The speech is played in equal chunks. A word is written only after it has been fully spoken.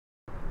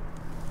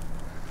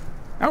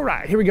All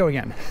right, here we go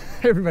again.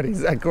 Hey everybody,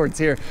 Zack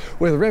here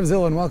with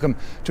RevZilla, and welcome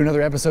to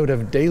another episode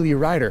of Daily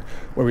Rider,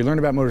 where we learn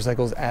about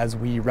motorcycles as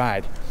we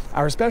ride.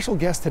 Our special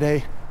guest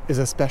today is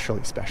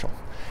especially special.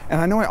 And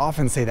I know I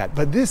often say that,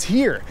 but this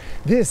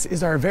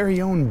is our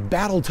very own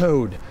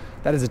BattleToad.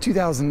 That is a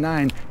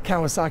 2009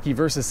 Kawasaki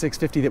Versys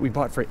 650 that we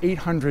bought for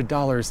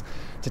 $800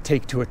 to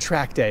take to a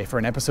track day for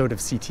an episode of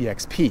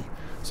CTXP.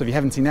 So if you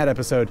haven't seen that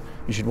episode,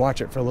 you should watch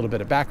it for a little bit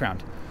of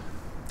background.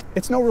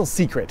 It's no real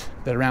secret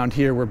that around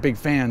here we're big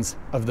fans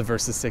of the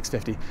Versys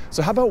 650.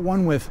 So how about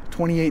one with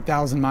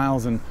 28,000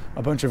 miles and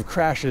a bunch of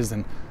crashes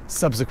and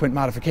subsequent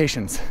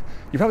modifications?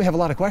 You probably have a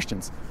lot of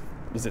questions.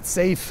 Is it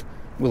safe?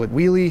 Will it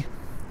wheelie?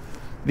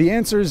 The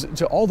answers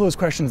to all those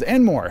questions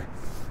and more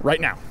right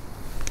now.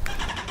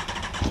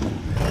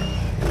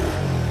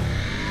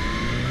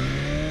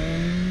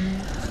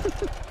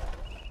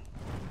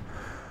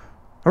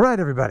 All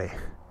right, everybody,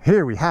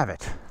 here we have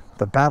it,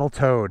 the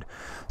BattleToad.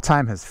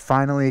 Time has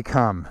finally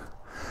come.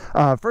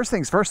 First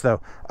things first,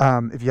 though,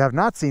 if you have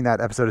not seen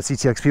that episode of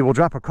CTXP, we'll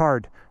drop a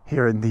card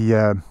here in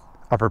the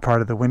upper part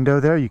of the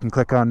window there. You can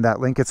click on that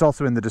link. It's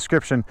also in the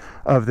description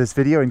of this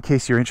video in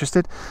case you're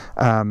interested.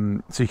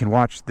 So you can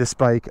watch this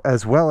bike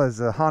as well as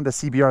a Honda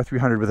CBR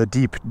 300 with a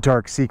deep,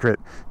 dark secret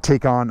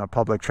take on a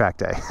public track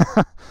day.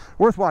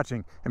 Worth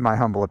watching, in my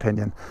humble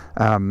opinion.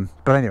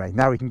 But anyway,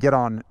 now we can get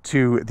on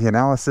to the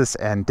analysis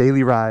and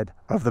daily ride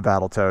of the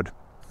BattleToad.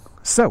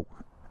 So,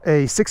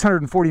 a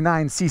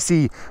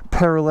 649cc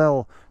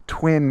parallel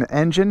twin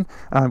engine,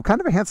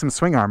 kind of a handsome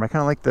swing arm. I kind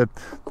of like the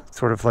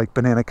sort of like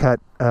banana cut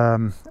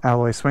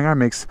alloy swing arm.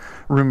 Makes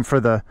room for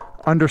the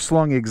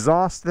underslung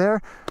exhaust there.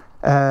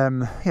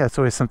 Yeah, it's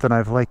always something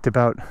I've liked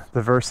about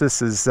the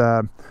Versys is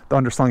the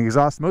underslung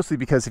exhaust, mostly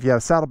because if you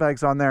have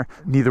saddlebags on there,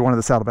 neither one of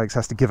the saddlebags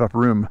has to give up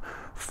room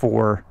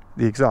for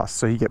the exhaust,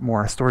 so you get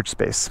more storage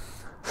space.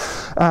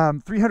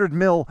 300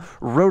 mil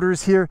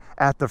rotors here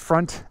at the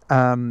front,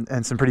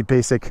 and some pretty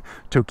basic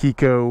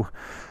Tokiko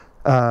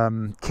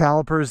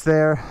calipers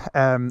there.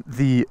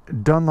 The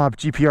Dunlop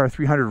GPR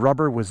 300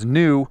 rubber was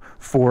new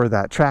for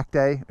that track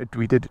day.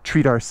 We did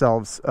treat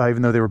ourselves,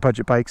 even though they were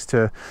budget bikes,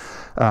 to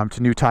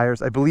new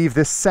tires. I believe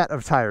this set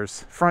of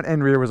tires, front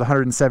and rear, was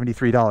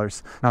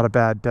 $173.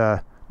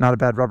 Not a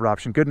bad rubber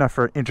option. Good enough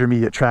for an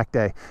intermediate track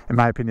day, in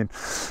my opinion.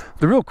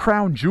 The real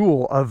crown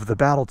jewel of the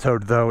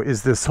BattleToad, though,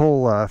 is this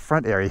whole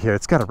front area here.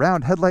 It's got a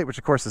round headlight, which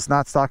of course is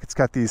not stock. It's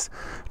got these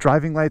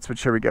driving lights,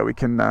 which here we go. We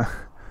can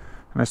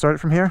I start it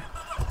from here?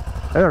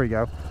 There we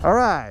go. All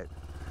right,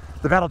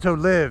 the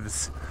BattleToad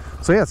lives.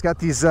 So yeah, it's got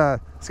these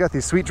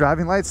sweet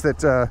driving lights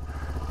that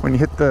when you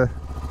hit the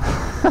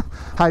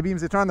high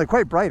beams they turn on. They're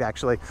quite bright,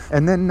 actually.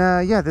 And then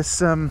yeah,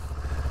 this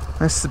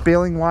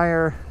baling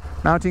wire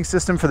mounting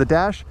system for the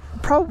dash.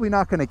 Probably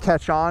not going to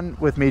catch on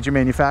with major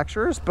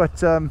manufacturers,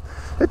 but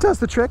it does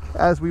the trick,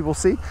 as we will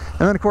see. And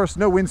then, of course,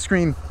 no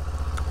windscreen,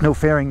 no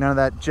fairing, none of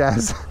that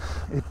jazz.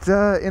 It,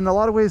 in a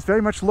lot of ways,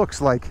 very much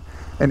looks like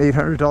an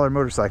 $800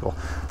 motorcycle.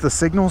 The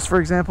signals,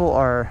 for example,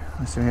 are,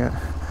 let's see here,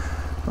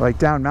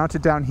 like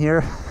mounted down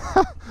here,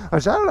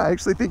 which I don't know, I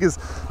actually think is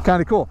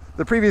kind of cool.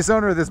 The previous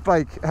owner of this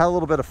bike had a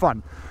little bit of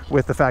fun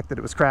with the fact that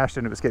it was crashed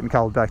and it was getting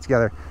cobbled back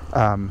together.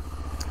 I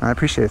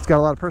appreciate it. It's got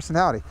a lot of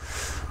personality.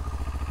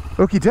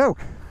 Okie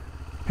doke.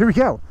 Here we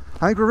go.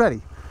 I think we're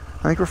ready.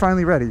 I think we're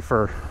finally ready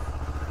for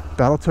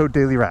BattleToad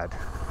Daily Ride.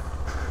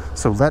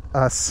 So let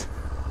us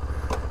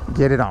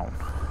get it on.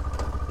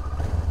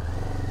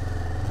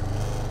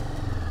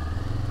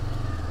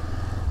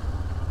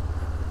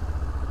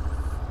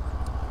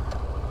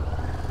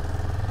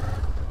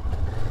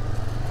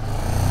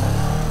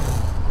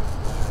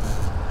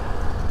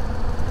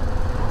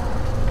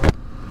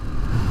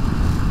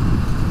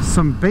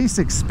 Some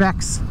basic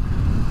specs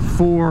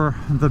for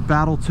the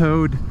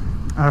BattleToad.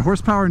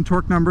 Horsepower and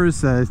torque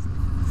numbers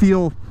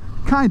feel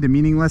kind of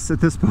meaningless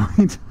at this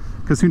point,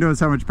 because who knows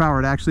how much power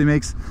it actually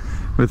makes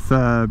with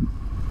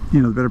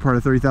you know, the better part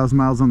of 30,000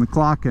 miles on the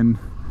clock and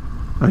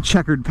a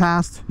checkered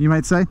past, you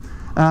might say.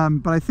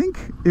 But I think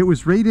it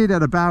was rated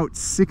at about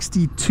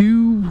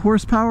 62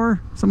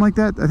 horsepower, something like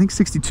that. I think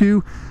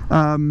 62,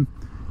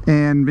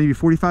 and maybe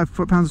 45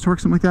 foot-pounds of torque,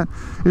 something like that.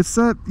 It's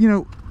you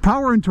know,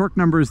 power and torque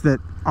numbers that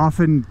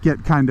often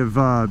get kind of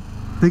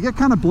they get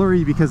kind of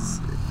blurry because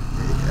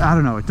I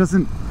don't know, it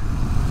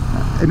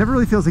never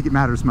really feels like it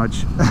matters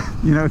much.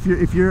 You know,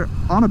 if you're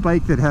on a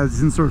bike that has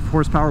some sort of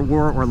horsepower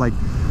war, or like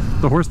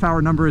the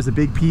horsepower number is a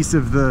big piece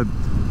of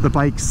the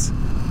bike's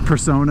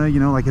persona, you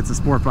know, like it's a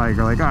sport bike,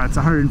 or like, oh, it's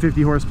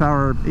 150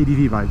 horsepower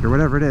ADV bike or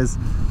whatever it is.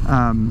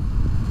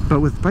 But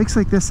with bikes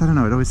like this, I don't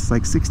know, it always is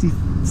like 60,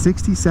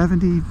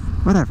 70,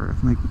 whatever.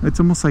 Like, it's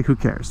almost like, who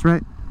cares,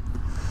 right?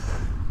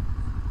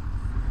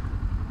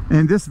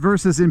 And this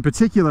Versys in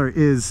particular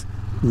is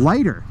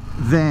lighter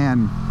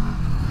than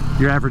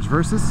your average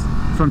Versys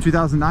from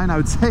 2009, I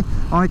would say,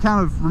 on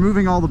account of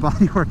removing all the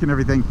bodywork and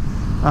everything.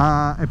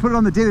 I put it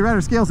on the Daily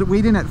Rider scales. It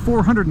weighed in at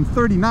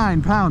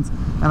 439 pounds,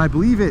 and I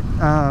believe it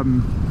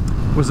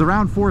was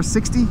around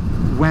 460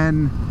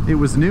 when it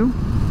was new.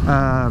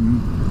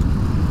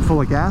 full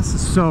of gas.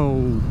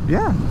 So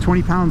yeah,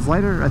 20 pounds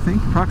lighter, I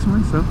think,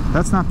 approximately. So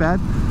that's not bad.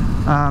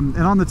 And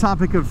on the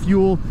topic of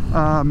fuel,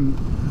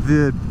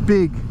 the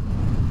big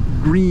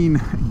green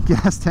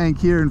gas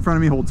tank here in front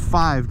of me holds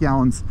 5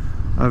 gallons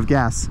of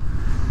gas.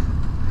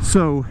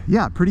 So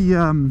yeah, pretty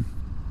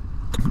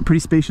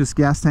spacious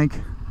gas tank,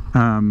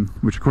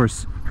 which of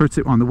course hurts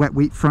it on the wet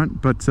weight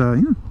front, but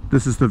you know,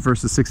 this is the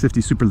Versys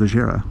 650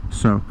 Superleggera,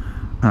 so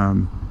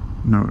no,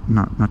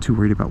 not too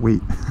worried about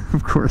weight.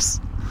 Of course.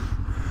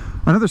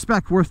 Another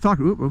spec worth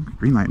talking,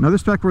 green light. Another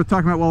spec worth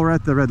talking about while we're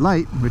at the red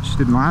light, which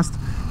didn't last,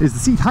 is the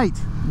seat height,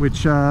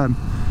 which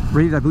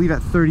rated, I believe,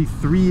 at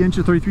 33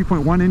 inches,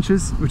 33.1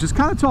 inches, which is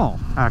kind of tall,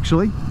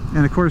 actually.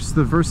 And of course,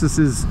 the Versys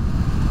is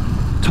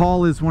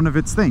tall is one of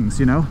its things,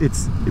 you know.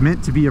 It's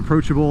meant to be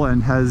approachable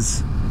and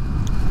has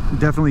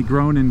definitely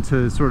grown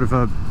into sort of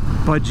a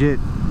budget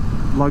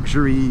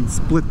luxury,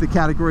 split the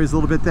categories a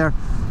little bit there.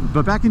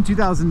 But back in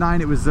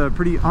 2009, it was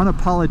pretty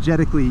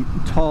unapologetically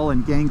tall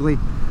and gangly.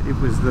 It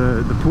was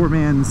the poor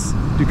man's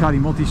Ducati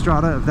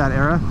Multistrada of that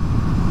era.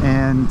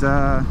 And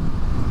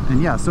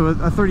yeah, so a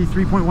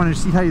 33.1 inch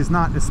seat height is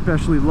not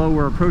especially low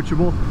or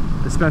approachable,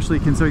 especially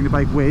considering the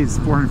bike weighs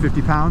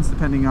 450 pounds,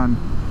 depending on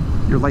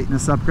your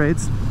lightness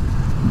upgrades.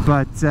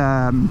 But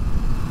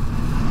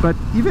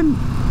even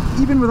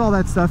with all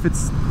that stuff,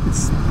 it's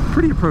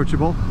pretty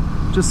approachable.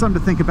 Just something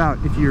to think about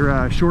if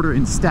you're shorter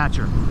in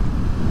stature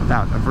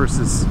about a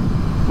Versys,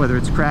 whether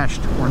it's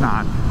crashed or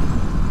not.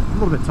 A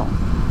little bit tall.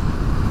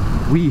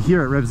 We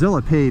here at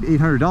RevZilla paid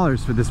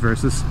 $800 for this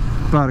Versys,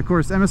 but of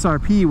course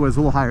MSRP was a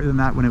little higher than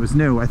that when it was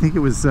new. I think it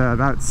was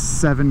about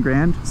 7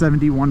 grand,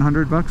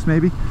 7,100 bucks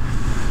maybe,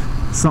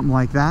 something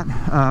like that.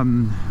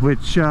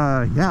 Which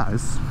yeah,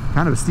 is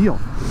kind of a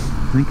steal.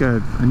 I think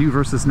a new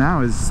Versys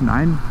now is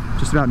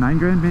just about 9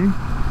 grand maybe.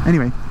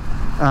 Anyway,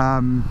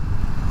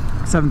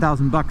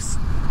 7,000 bucks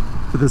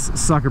for this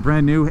sucker,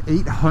 brand new.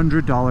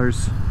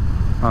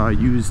 $800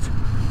 used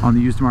on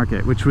the used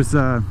market, which was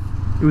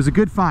it was a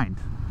good find.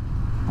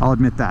 I'll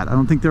admit that. I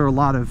don't think there are a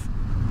lot of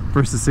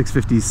Versys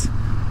 650s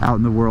out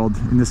in the world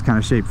in this kind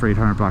of shape for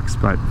 800 bucks,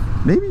 but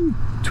maybe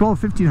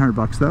 1,500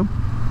 bucks though.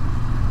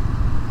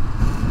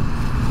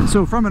 And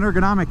so from an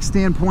ergonomic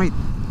standpoint,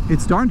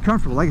 it's darn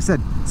comfortable. Like I said,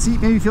 seat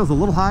maybe feels a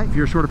little high if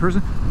you're a shorter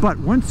person, but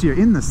once you're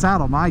in the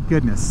saddle, my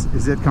goodness,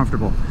 is it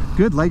comfortable.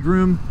 Good leg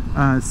room,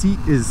 seat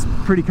is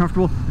pretty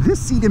comfortable. This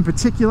seat in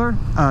particular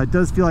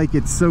does feel like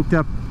it's soaked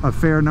up a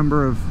fair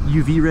number of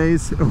UV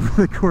rays over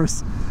the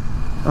course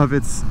of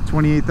its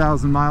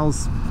 28,000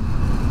 miles,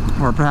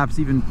 or perhaps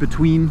even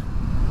between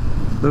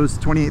those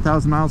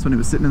 28,000 miles when it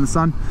was sitting in the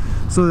sun.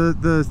 So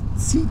the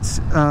seat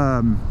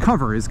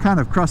cover is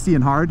kind of crusty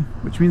and hard,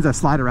 which means I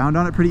slide around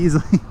on it pretty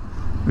easily,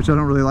 which I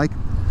don't really like.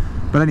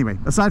 But anyway,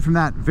 aside from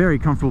that, very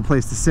comfortable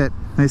place to sit.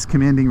 Nice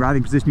commanding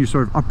riding position. You're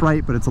sort of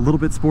upright, but it's a little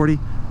bit sporty.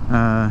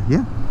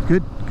 Yeah,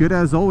 good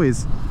as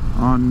always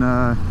on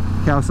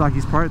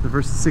Kawasaki's part, the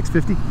Versys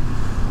 650.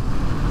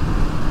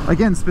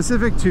 Again,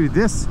 specific to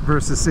this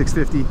Versys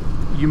 650,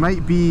 you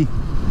might be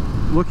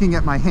looking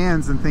at my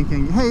hands and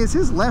thinking, hey, is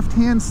his left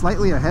hand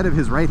slightly ahead of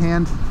his right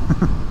hand?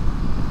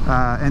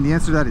 And the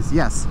answer to that is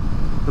yes.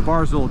 The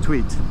bar's a little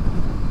tweaked.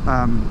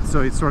 So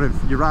it's sort of,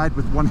 you ride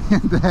with one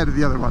hand ahead of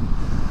the other one,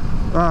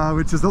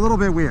 which is a little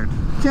bit weird.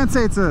 Can't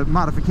say it's a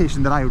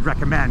modification that I would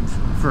recommend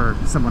for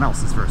someone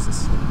else's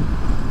Versys.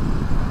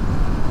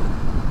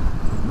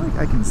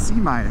 I can see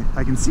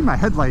my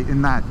headlight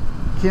in that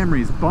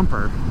Camry's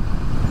bumper,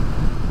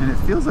 and it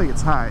feels like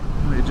it's high.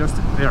 Let me adjust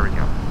it. There we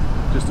go.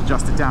 Just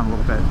adjust it down a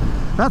little bit.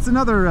 That's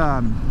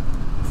another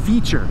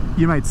feature,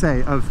 you might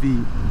say, of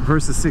the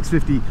Versys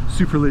 650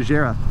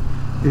 Superleggera,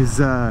 is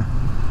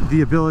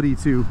the ability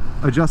to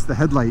adjust the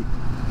headlight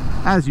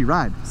as you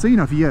ride. So, you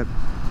know, if you get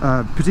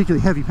a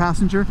particularly heavy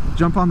passenger,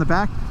 jump on the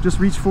back,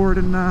 just reach forward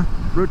and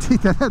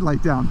rotate that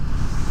headlight down.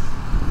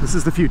 This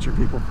is the future,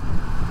 people.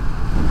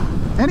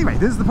 Anyway,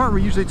 this is the part where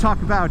we usually talk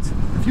about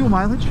fuel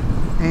mileage,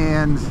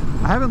 and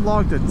I haven't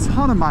logged a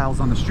ton of miles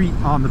on the street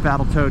on the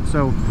BattleToad,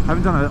 so I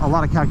haven't done a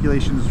lot of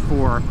calculations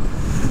for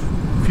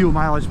fuel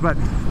mileage, but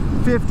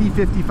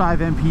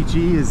 50-55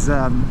 mpg is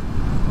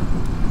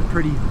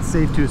pretty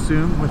safe to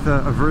assume with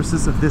a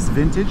Versys of this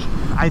vintage.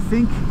 I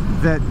think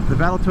that the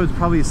BattleToad's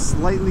probably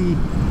slightly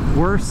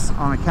worse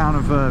on account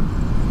of a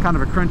kind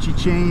of a crunchy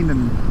chain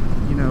and,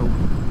 you know,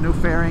 no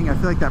fairing. I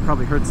feel like that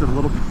probably hurts it a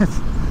little bit.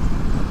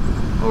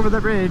 Over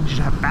the bridge,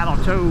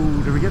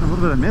 BattleToad. We're getting a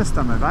little bit of mist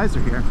on my visor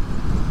here.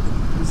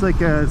 Looks like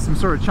some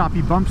sort of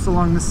choppy bumps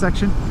along this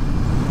section.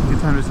 Good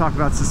time to talk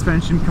about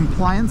suspension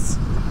compliance.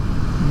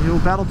 The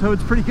old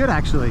BattleToad's pretty good,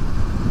 actually.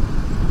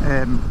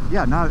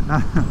 Yeah,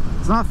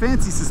 it's not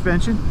fancy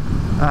suspension,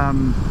 yeah,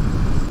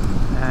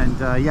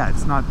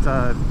 it's not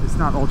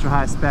ultra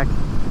high spec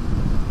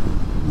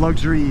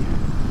luxury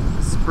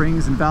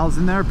springs and valves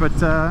in there,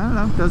 but I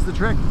don't know, does the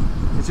trick.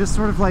 It's just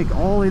sort of like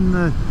all in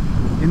the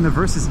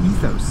Versys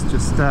ethos.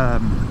 Just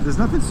there's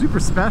nothing super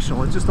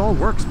special. It just all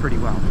works pretty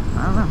well.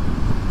 I don't know.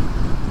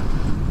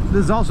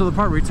 This is also the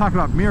part where we talk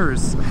about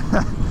mirrors.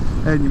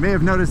 And you may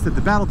have noticed that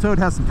the BattleToad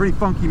has some pretty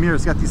funky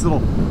mirrors. It's got these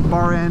little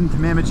bar end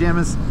mamma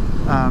jammas,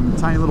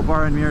 tiny little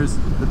bar end mirrors,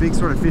 the big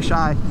sort of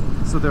fisheye.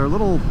 So they're a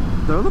little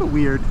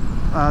weird.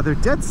 They're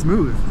dead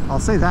smooth, I'll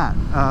say that.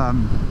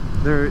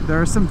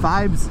 There are some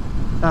vibes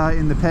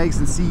in the pegs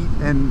and seat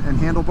and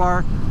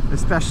handlebar,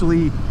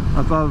 especially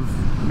above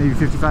maybe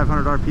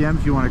 5,500 RPM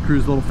if you want to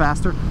cruise a little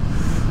faster.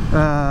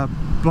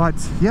 But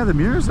yeah, the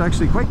mirrors are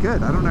actually quite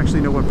good. I don't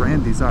actually know what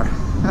brand these are.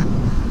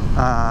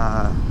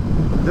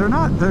 They're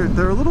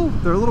a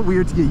little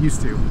weird to get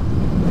used to,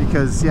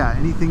 because yeah,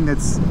 anything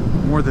that's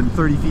more than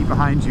 30 feet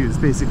behind you is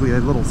basically a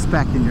little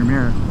speck in your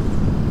mirror.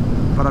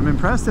 But I'm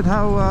impressed at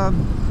how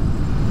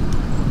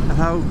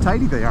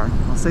tidy they are,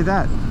 I'll say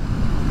that.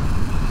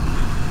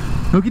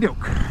 Okie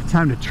doke,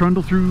 time to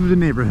trundle through the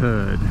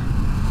neighborhood.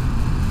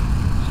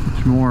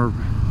 Much more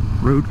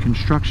road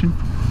construction.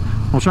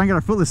 We'll try and get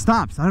our footless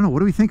stops. I don't know, what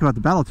do we think about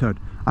the BattleToad?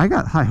 I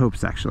got high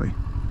hopes, actually.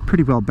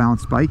 Pretty well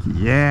balanced bike.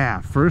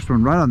 Yeah, first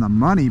one right on the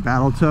money,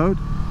 BattleToad.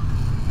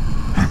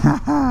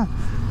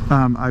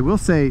 I will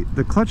say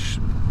the clutch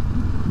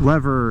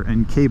lever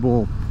and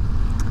cable,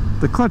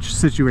 the clutch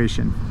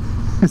situation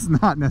is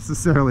not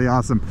necessarily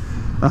awesome.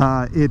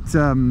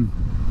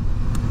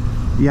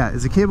 Yeah,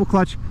 as a cable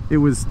clutch, it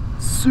was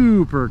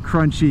super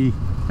crunchy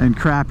and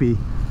crappy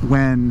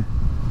when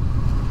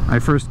I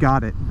first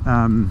got it.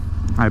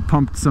 I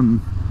pumped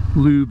some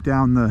lube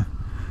down the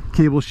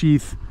cable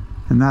sheath,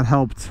 and that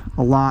helped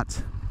a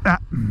lot.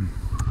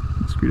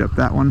 Screwed up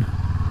that one.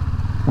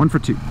 1 for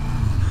 2.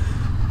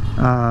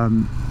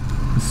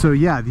 So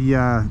yeah,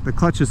 the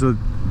clutch is a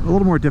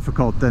little more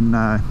difficult than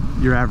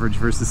your average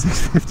Versys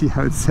 650,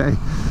 I would say.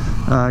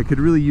 Could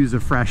really use a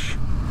fresh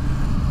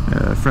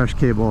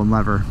cable and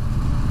lever.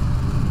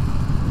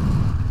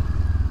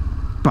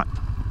 But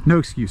no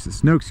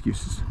excuses, no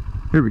excuses.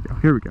 Here we go,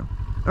 here we go.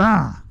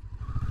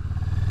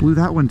 Blew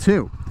that one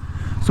too.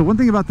 So one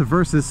thing about the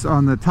Versys,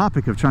 on the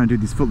topic of trying to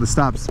do these footless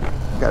stops,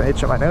 got an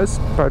itch on my nose,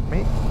 pardon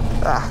me,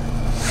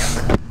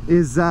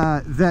 is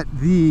that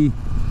the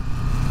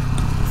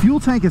fuel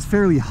tank is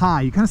fairly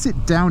high. You kind of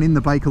sit down in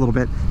the bike a little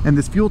bit, and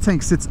this fuel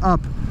tank sits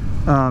up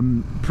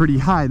pretty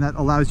high, and that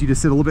allows you to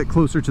sit a little bit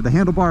closer to the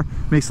handlebar,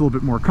 makes it a little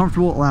bit more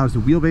comfortable, allows the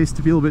wheelbase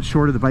to be a little bit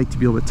shorter, the bike to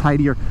be a little bit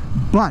tidier,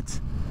 but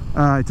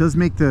it does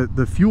make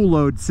the fuel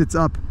load sits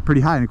up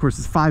pretty high. And of course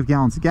it's 5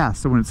 gallons of gas,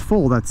 so when it's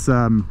full, that's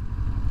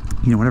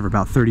you know, whatever,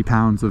 about 30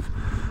 pounds of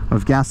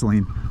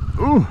gasoline.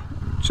 Ooh,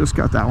 just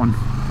got that one.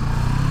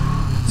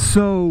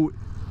 So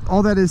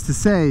all that is to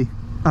say,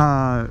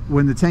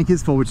 when the tank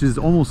is full, which is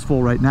almost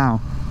full right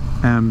now,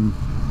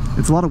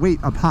 it's a lot of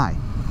weight up high,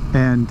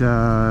 and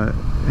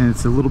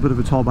it's a little bit of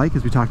a tall bike,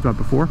 as we talked about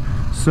before.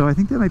 So I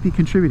think that might be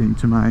contributing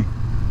to my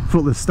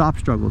footless stop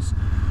struggles.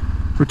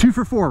 We're 2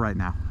 for 4 right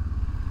now.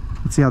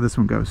 Let's see how this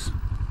one goes.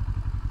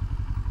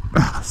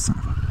 Son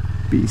of a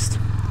beast.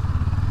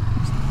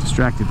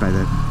 Distracted by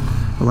that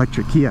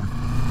electric Kia.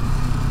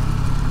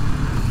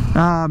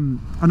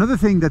 Another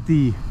thing that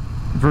the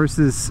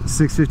Versys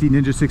 650,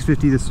 Ninja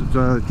 650, this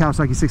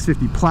Kawasaki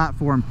 650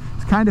 platform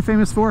is kind of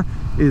famous for,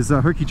 is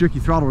herky-jerky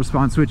throttle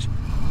response, which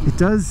it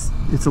does,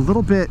 it's a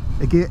little bit,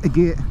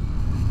 the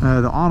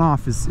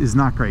on-off is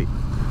not great.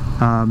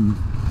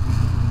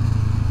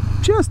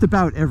 Just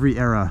about every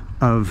era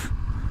of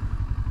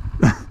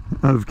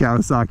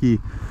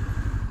Kawasaki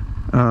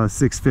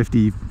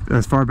 650,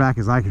 as far back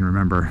as I can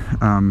remember,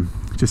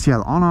 just yeah,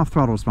 the on-off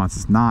throttle response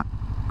is not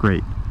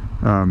great,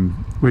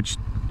 which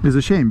is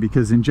a shame,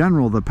 because in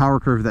general the power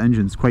curve of the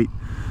engine is quite,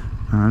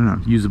 I don't know,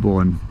 usable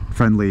and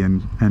friendly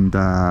and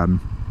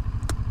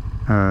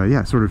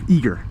yeah, sort of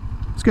eager.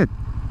 It's good.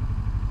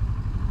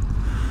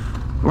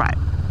 All right,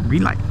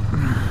 green light.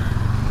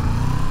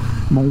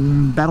 Come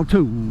on,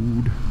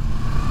 BattleToad.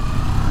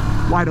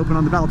 Wide open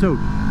on the BattleToad.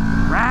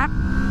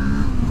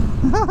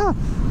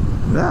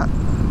 Yeah,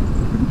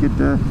 pretty good,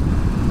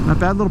 not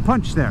bad little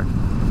punch there.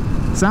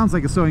 Sounds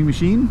like a sewing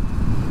machine,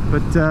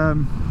 but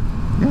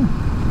yeah,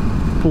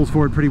 pulls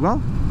forward pretty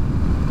well.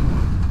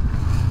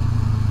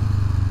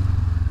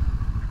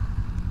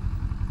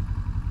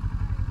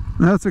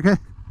 No, that's okay.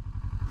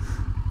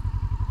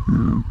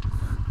 I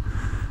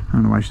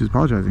don't know why she's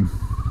apologizing.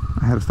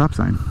 I had a stop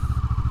sign.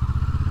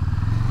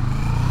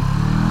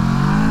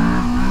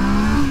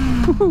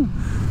 Woohoo!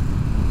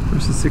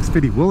 Versys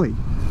 650 woolly.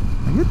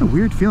 I get a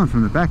weird feeling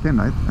from the back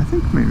end. I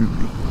think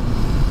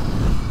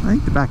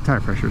the back tire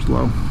pressure is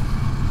low.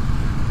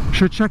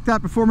 Should check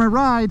that before my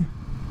ride.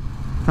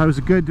 If I was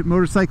a good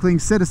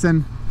motorcycling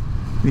citizen.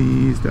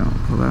 Please don't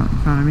pull out in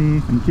front of me.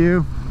 Thank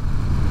you.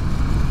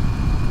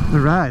 All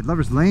right,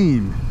 Lover's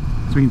Lane.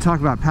 So we can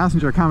talk about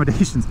passenger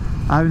accommodations.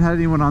 I haven't had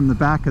anyone on the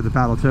back of the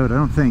BattleToad, I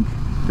don't think.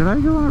 Did I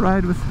go on a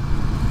ride with?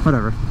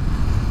 Whatever.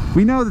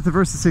 We know that the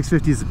Versys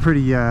 650 is a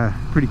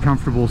pretty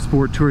comfortable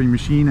sport touring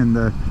machine, and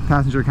the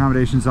passenger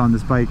accommodations on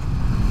this bike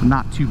are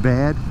not too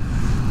bad.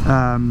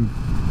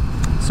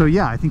 So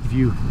yeah, I think if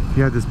you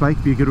have this bike,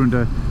 it'd be a good one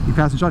to be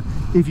passenger on.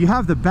 If you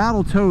have the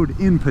BattleToad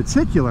in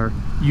particular,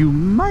 you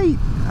might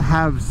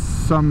have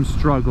some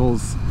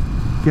struggles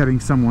getting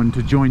someone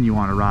to join you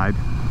on a ride.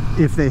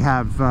 if they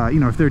have, you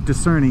know, if they're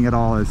discerning at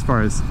all as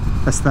far as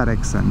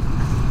aesthetics and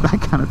that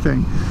kind of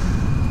thing.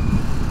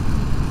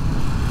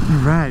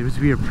 All right, as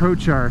we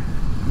approach our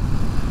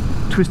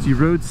twisty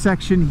road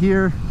section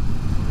here,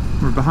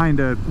 we're behind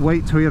a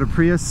white Toyota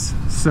Prius,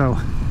 so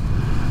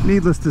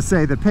needless to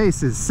say, the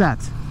pace is set.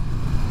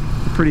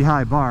 A pretty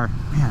high bar.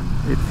 Man,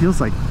 it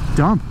feels like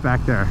dump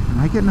back there. Am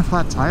I getting a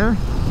flat tire?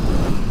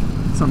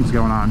 Something's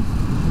going on.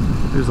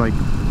 There's like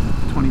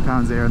 20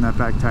 pounds of air in that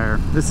back tire.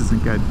 This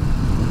isn't good.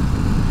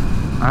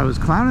 I was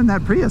clowning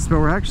that Prius, but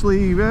we're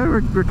actually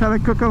we're kind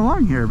of cooking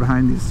along here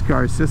behind these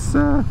cars. Just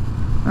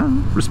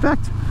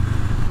respect.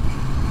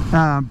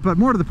 But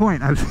more to the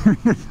point, I was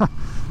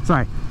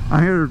sorry,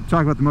 I'm here to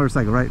talk about the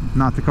motorcycle, right?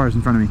 Not the cars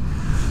in front of me.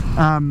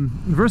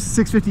 Versys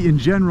 650 in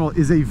general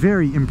is a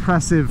very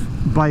impressive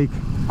bike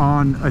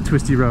on a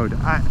twisty road.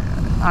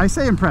 I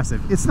say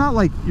impressive. It's not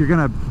like you're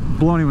gonna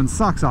blow anyone's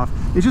socks off.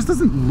 It just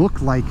doesn't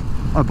look like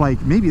a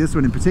bike, maybe this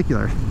one in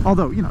particular,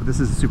 although, you know, this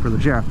is a Super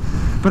Leggera,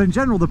 but in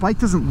general the bike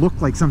doesn't look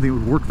like something that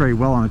would work very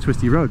well on a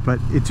twisty road, but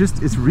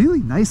it's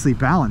really nicely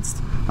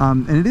balanced,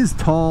 and it is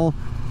tall,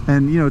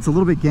 and you know, it's a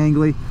little bit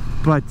gangly,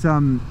 but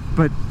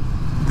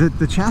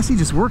the chassis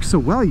just works so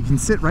well. You can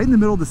sit right in the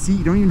middle of the seat.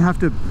 You don't even have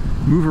to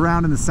move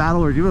around in the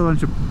saddle or do a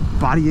bunch of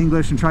body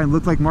English and try and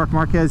look like Marc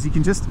Marquez. You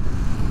can just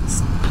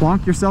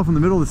plonk yourself in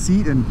the middle of the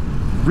seat and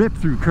rip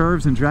through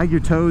curves and drag your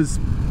toes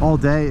all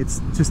day.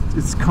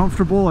 It's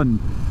comfortable and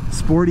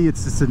sporty.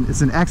 It's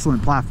an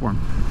excellent platform.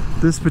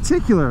 This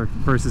particular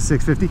Versys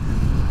 650,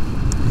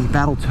 the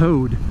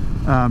BattleToad,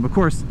 of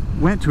course,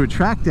 went to a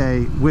track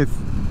day with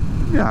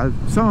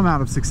some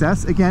amount of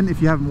success. Again,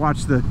 if you haven't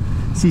watched the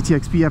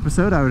CTXP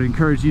episode, I would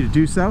encourage you to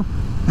do so.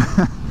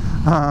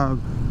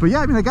 But yeah,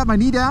 I mean, I got my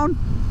knee down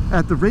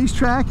at the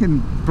racetrack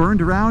and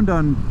burned around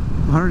on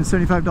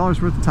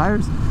 $175 worth of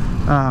tires.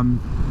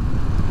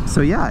 So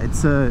yeah,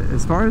 it's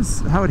as far as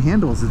how it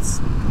handles, it's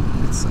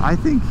I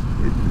think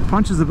it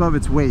punches above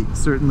its weight,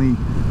 certainly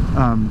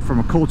from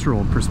a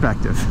cultural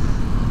perspective.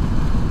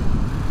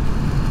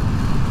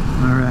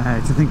 All right,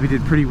 I think we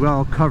did pretty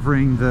well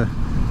covering the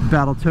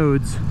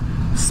BattleToad's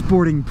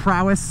sporting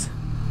prowess,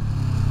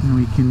 and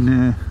we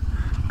can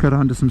cut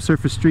onto some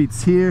surface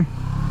streets here.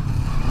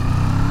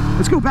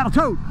 Let's go,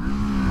 BattleToad!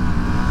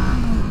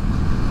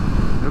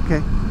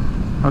 Okay,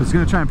 I was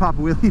gonna try and pop a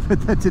wheelie,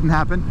 but that didn't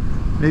happen.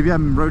 Maybe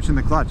I'm roaching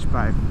the clutch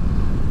by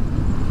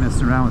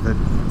messing around with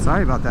it.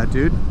 Sorry about that,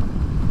 dude.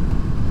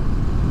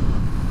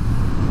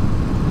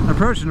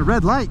 Approaching a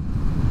red light.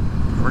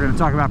 We're gonna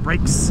talk about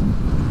brakes.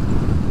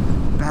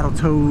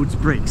 BattleToad's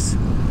brakes.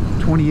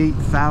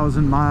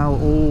 28,000 mile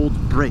old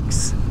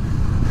brakes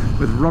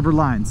with rubber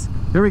lines.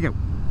 There we go.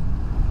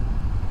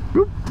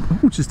 Whoop.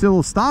 Oh, just still a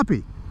little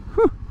stoppy.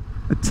 Whew.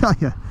 I tell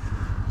you,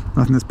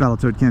 nothing this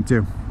BattleToad can't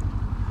do.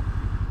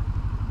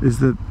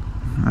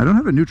 I don't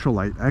have a neutral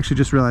light. I actually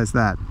just realized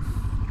that.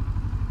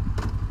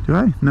 Do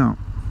I? No.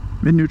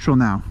 Mid-neutral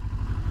now.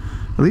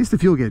 At least the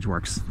fuel gauge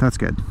works. That's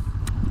good.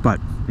 But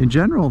in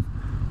general,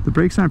 the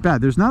brakes aren't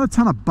bad. There's not a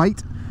ton of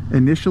bite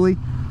initially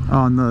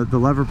on the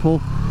lever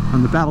pull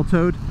on the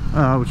BattleToad,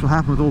 which will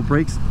happen with old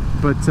brakes,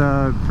 but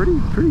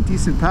pretty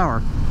decent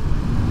power.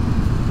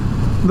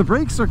 The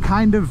brakes are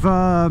kind of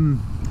I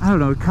don't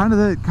know, kind of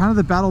the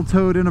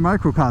BattleToad in a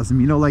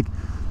microcosm. You know, like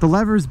the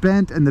lever's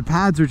bent and the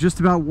pads are just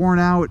about worn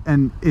out,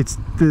 and it's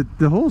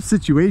the whole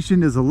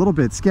situation is a little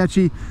bit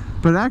sketchy,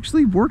 but it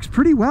actually works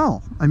pretty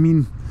well. I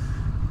mean,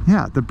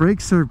 yeah, the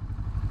brakes are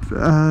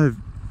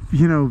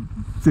you know,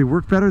 they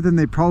work better than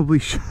they probably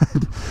should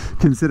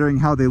considering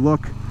how they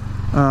look.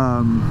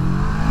 Yeah,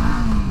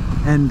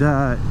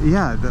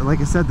 like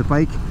I said, the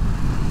bike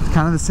is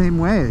kind of the same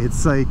way.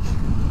 It's like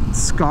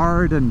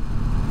scarred and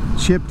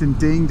chipped and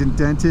dinged and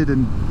dented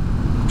and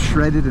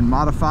shredded and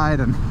modified,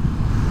 and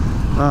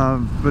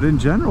but in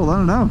general, I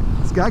don't know,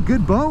 it's got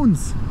good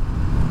bones,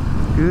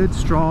 good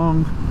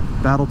strong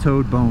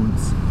BattleToad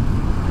bones.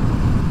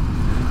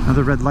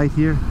 Another red light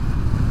here.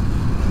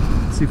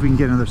 Let's see if we can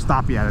get another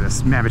stoppy out of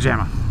this mamma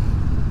jamma.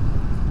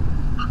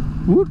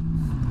 Whoop.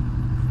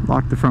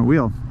 Lock the front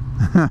wheel.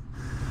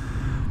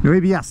 No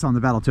ABS on the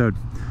BattleToad.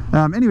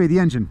 Anyway, the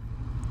engine.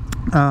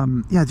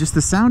 Yeah, just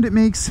the sound it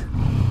makes.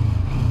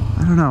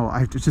 I don't know.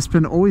 I've just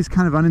been always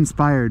kind of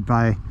uninspired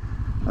by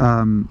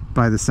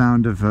the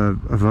sound of a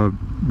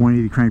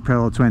 180 crank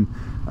parallel twin.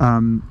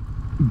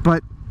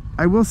 But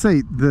I will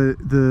say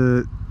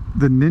the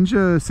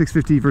Ninja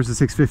 650 versus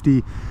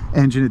 650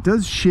 engine, it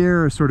does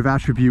share a sort of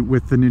attribute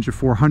with the Ninja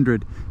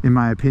 400, in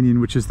my opinion,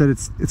 which is that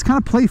it's kind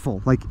of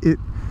playful. Like it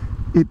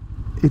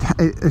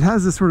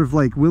has this sort of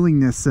like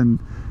willingness and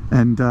I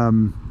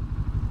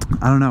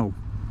don't know,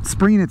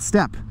 spring in its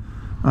step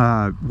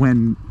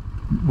when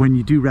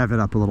you do rev it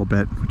up a little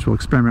bit, which we'll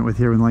experiment with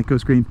here when the light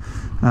goes green.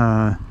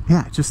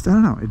 Yeah, just, I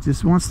don't know, it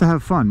just wants to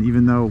have fun,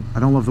 even though I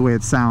don't love the way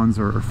it sounds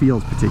or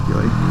feels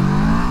particularly.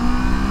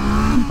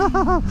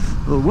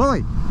 Little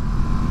Willie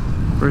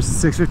versus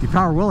 650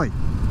 power Willie.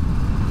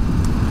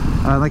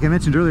 Like I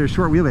mentioned earlier,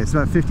 short wheelbase,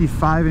 about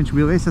 55-inch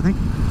wheelbase, I think.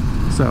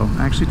 So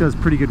actually does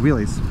pretty good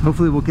wheelies.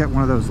 Hopefully we'll get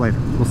one of those later.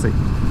 We'll see.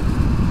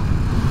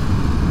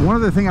 one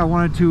other thing I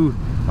wanted to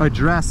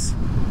address,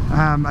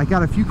 I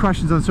got a few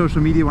questions on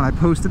social media when I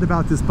posted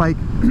about this bike,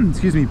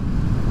 excuse me,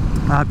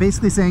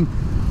 basically saying,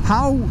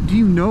 how do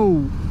you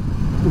know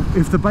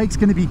if the bike's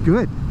going to be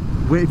good?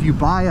 If you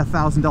buy a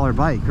 $1,000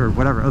 bike or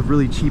whatever, a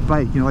really cheap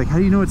bike, you know, like, how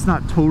do you know it's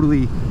not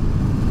totally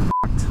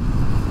fucked?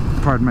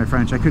 Pardon my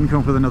French, I couldn't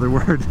come up with another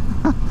word.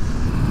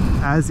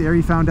 As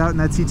Ari found out in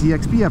that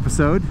CTXP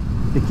episode,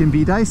 it can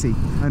be dicey.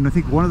 And I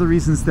think one of the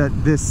reasons that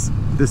this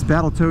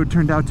BattleToad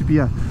turned out to be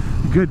a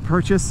good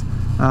purchase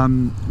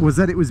was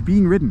that it was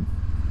being ridden.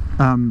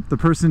 The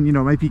person, you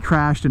know, might be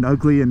crashed and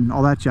ugly and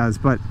all that jazz,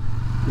 but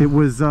it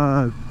was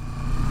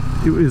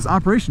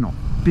operational,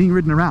 being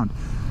ridden around.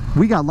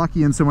 We got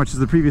lucky in so much as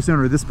the previous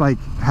owner of this bike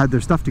had their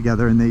stuff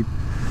together, and they,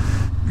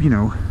 you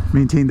know,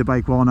 maintained the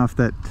bike well enough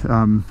that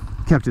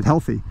kept it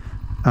healthy.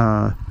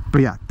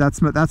 But yeah,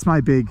 that's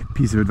my big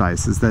piece of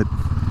advice, is that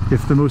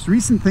if the most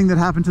recent thing that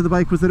happened to the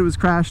bike was that it was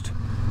crashed,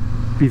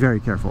 be very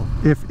careful.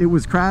 If it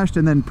was crashed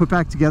and then put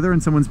back together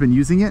and someone's been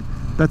using it,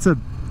 that's a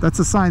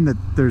sign that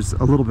there's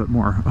a little bit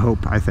more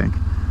hope, I think.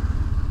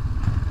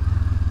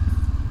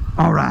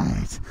 All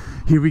right,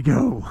 here we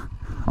go.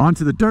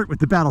 Onto the dirt with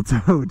the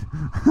BattleToad.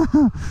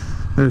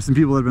 There's some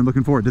people that have been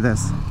looking forward to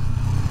this.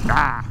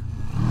 Ah,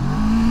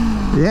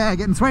 yeah,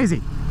 getting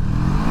Swayze.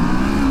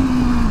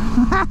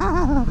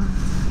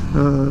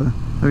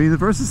 I mean, the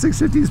Versys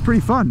 650 is pretty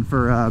fun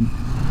for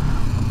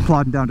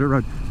plodding down dirt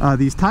road.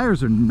 These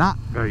tires are not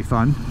very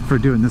fun for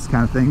doing this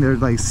kind of thing. They're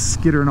like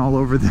skittering all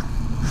over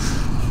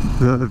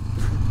the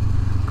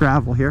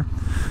gravel here.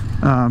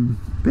 But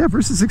yeah,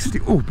 Versys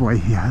 650. Oh boy,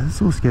 yeah,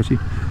 it's a little sketchy.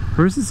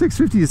 Versys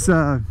 650 is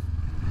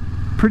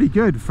pretty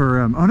good for.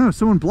 Oh no,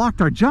 someone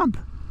blocked our jump.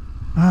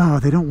 Oh,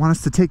 they don't want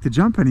us to take the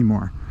jump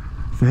anymore.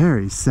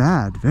 Very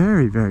sad.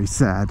 Very, very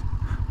sad.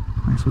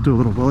 I guess we'll do a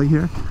little wheelie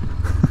here.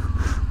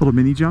 Little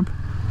mini jump.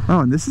 Oh,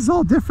 and this is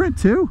all different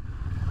too.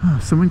 Oh,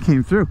 someone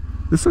came through.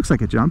 This looks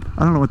like a jump.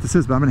 I don't know what this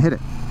is, but I'm gonna hit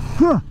it.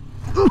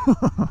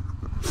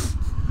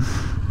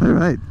 All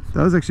right,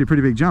 that was actually a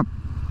pretty big jump.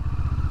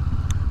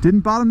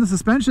 Didn't bottom the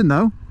suspension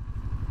though.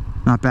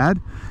 Not bad.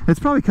 It's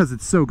probably because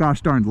it's so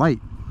gosh darn light,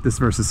 this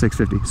Versys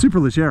 650. Super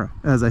leggera,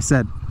 as I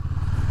said.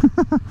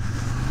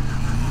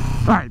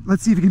 All right,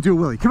 let's see if you can do a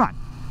wheelie. Come on.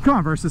 Come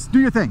on, Versys, do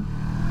your thing.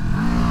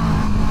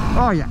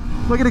 Oh yeah,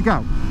 look at it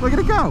go. Look at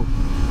it go.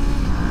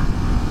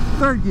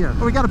 Third gear.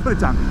 Oh, we gotta put it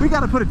down. We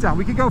gotta put it down.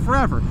 We could go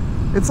forever.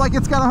 It's like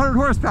it's got 100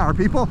 horsepower,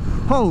 people.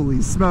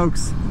 Holy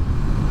smokes.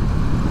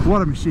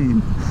 What a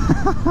machine.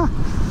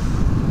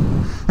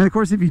 And of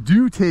course, if you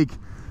do take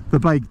the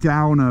bike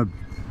down a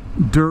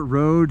dirt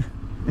road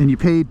and you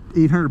paid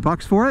 800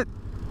 bucks for it,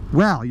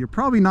 well, you're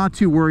probably not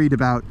too worried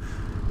about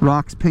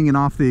rocks pinging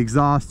off the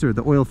exhaust or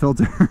the oil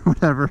filter or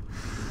whatever.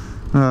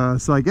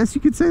 So I guess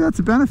you could say that's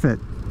a benefit.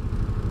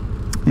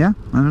 Yeah,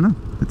 I don't know.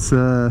 It's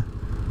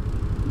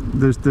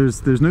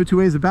there's no two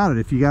ways about it.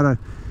 If you got a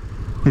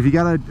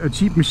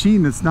cheap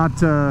machine that's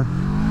not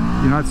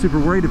you're not super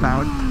worried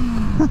about,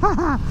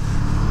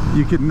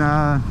 you can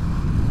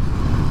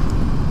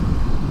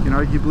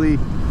arguably,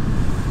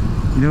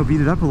 you know, beat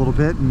it up a little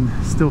bit and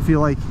still feel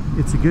like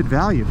it's a good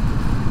value.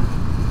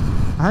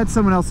 I had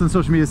someone else on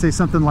social media say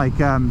something like,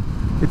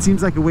 it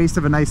seems like a waste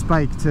of a nice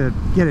bike to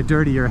get it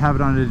dirty or have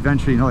it on an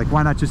adventure, you know, like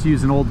why not just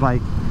use an old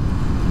bike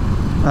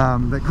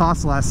that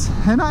costs less?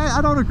 And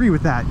I don't agree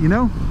with that, you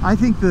know. I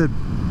think the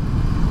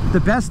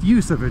best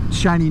use of a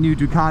shiny new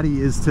Ducati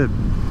is to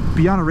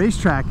be on a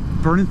racetrack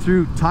burning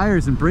through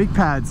tires and brake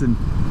pads, and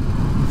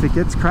if it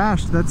gets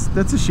crashed,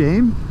 that's a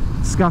shame.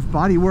 Scuffed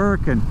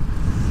bodywork and,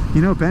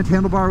 you know, bent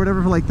handlebar or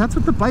whatever, like that's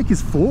what the bike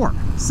is for.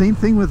 Same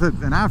thing with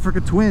an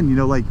Africa Twin, you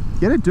know, like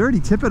get it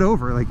dirty, tip it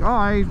over. Like, oh,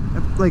 I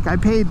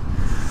paid,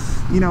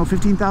 you know,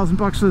 15,000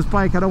 bucks for this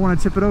bike, I don't want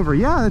to tip it over.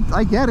 Yeah,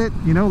 I get it,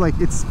 you know, like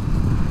it's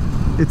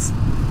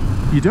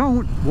you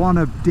don't want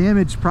to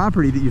damage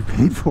property that you've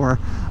paid for.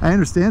 I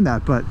understand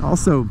that, but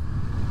also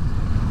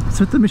that's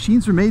what the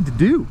machines are made to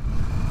do.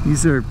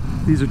 These are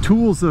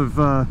tools of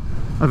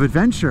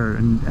adventure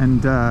and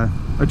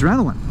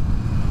adrenaline.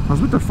 That's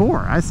what they're for,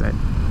 I say.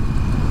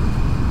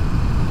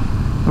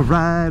 All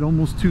right,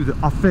 almost to the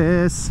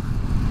office.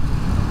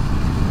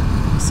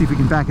 Let's see if we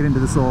can back it into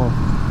this little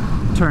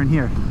turn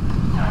here.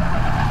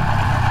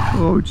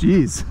 Oh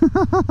geez.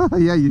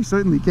 Yeah, you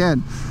certainly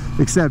can,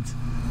 except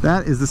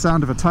that is the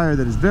sound of a tire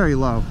that is very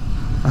low.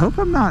 I hope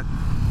I'm not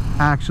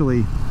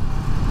actually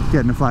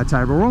getting a flat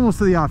tire, but we're almost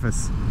to the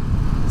office,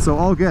 so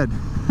all good.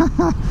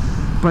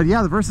 But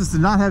yeah, the Versys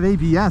did not have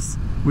ABS,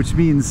 which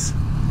means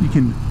you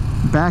can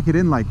back it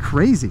in like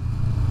crazy,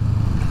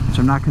 which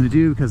I'm not going to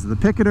do because of the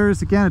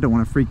picketers. Again, I don't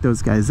want to freak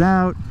those guys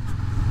out.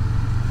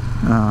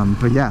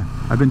 But yeah,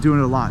 I've been doing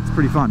it a lot. It's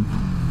pretty fun.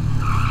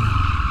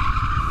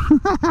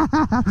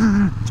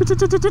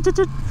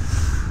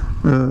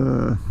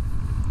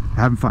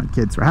 Having fun,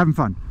 kids. We're having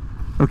fun.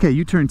 Okay,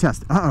 U-turn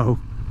test. Uh-oh.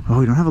 Oh,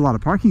 we don't have a lot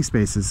of parking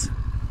spaces.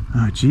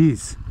 Oh,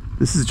 geez.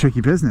 This is a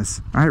tricky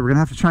business. All right, we're going to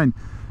have to try and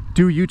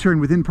do a U-turn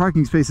within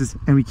parking spaces,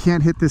 and we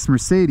can't hit this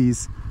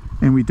Mercedes,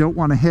 and we don't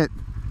want to hit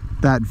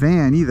that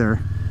van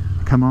either.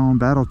 Come on,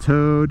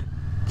 BattleToad.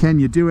 Can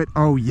you do it?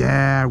 Oh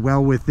yeah,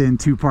 well within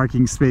 2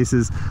 parking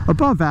spaces,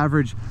 above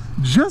average,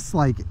 just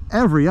like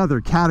every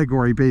other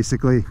category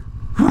basically.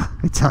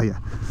 I tell you,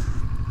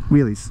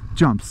 wheelies,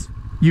 jumps,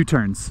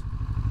 U-turns,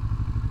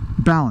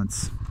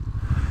 balance,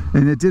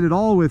 and it did it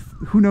all with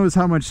who knows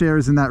how much air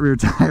is in that rear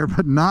tire,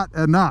 but not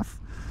enough.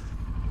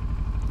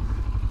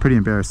 Pretty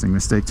embarrassing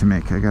mistake to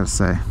make, I gotta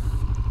say.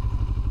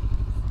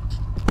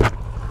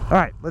 All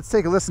right, let's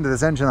take a listen to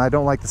this engine I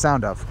don't like the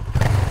sound of.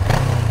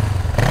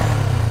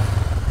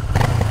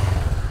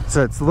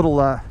 So it's a little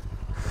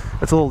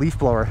leaf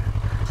blower.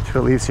 If you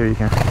put leaves here, you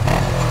can.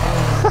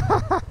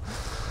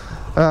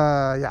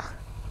 Yeah,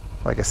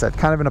 like I said,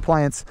 kind of an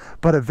appliance,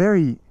 but a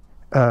very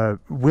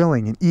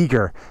willing and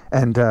eager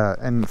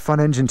and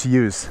fun engine to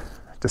use,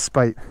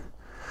 despite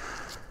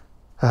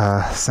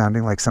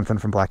sounding like something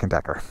from Black &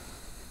 Decker.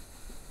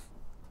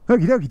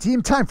 Okie dokie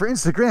team, time for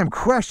Instagram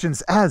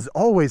questions. As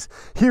always,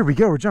 here we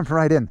go, we're jumping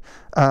right in.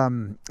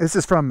 This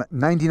is from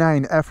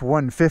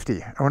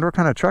 99F150. I wonder what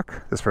kind of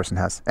truck this person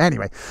has.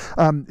 Anyway,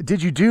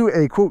 did you do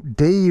a quote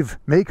Dave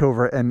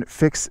makeover and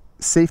fix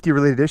safety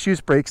related issues,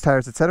 brakes,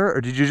 tires, etc.,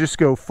 or did you just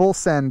go full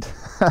send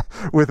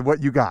with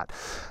what you got?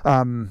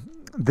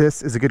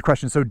 This is a good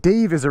question. So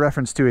Dave is a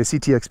reference to a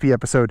CTXP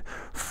episode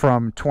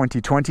from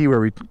 2020 where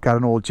we got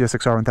an old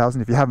GSX-R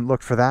 1000. If you haven't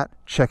looked for that,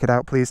 check it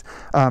out, please.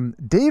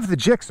 Dave the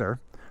Gixxer,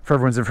 for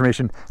everyone's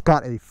information,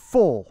 got a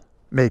full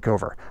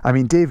makeover. I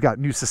mean, Dave got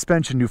new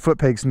suspension, new foot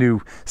pegs,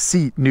 new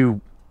seat, new,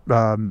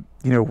 you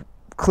know,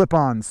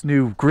 clip-ons,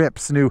 new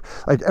grips, new,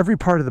 like every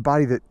part of the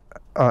body that,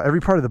 every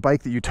part of the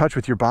bike that you touch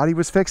with your body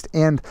was fixed,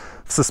 and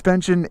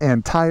suspension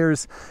and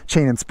tires,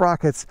 chain and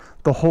sprockets,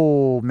 the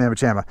whole mamma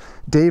jamma.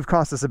 Dave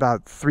cost us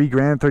about $3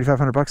 grand,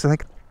 $3,500, I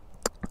think,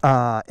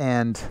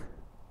 and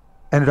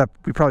ended up,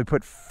 we probably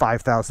put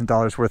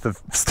 $5,000 worth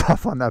of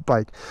stuff on that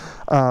bike.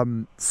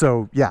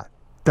 So yeah,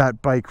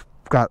 that bike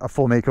got a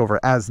full makeover,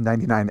 as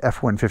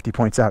 99F150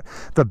 points out.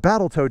 The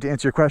BattleToad, to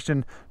answer your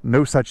question,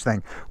 no such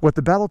thing. What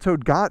the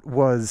BattleToad got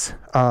was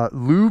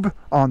lube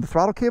on the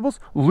throttle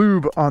cables,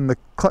 lube on the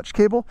clutch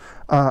cable,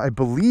 I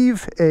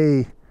believe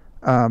a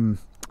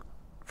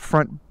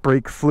front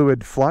brake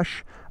fluid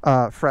flush,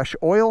 fresh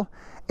oil,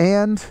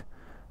 and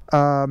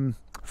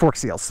fork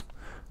seals.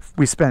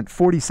 We spent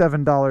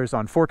 $47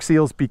 on fork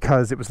seals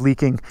because it was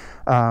leaking,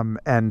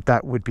 and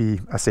that would be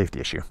a safety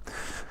issue.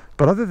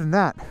 But other than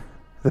that,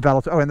 the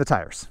BattleToad, oh, and the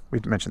tires, we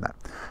mentioned that.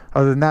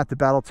 Other than that, the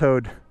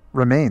BattleToad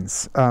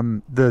remains.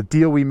 The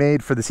deal we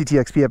made for the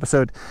CTXP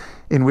episode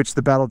in which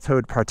the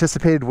BattleToad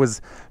participated was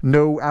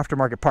no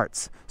aftermarket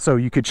parts. So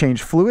you could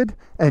change fluid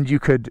and you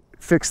could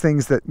fix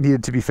things that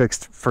needed to be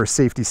fixed for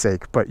safety's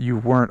sake, but you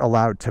weren't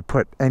allowed to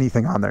put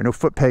anything on there. No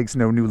foot pegs,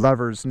 no new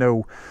levers,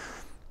 no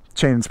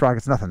chain and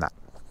sprockets, nothing that.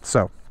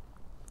 So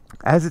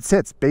as it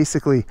sits,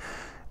 basically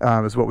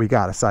is what we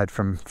got aside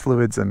from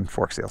fluids and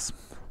fork seals.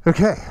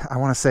 Okay, I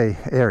want to say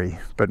Ari,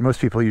 but most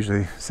people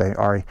usually say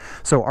Ari.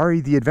 So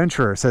Ari the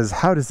Adventurer says,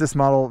 how does this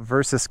model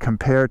Versys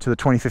compare to the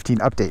 2015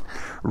 update?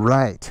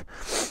 Right.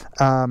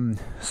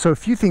 So a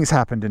few things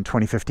happened in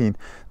 2015.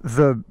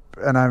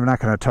 And I'm not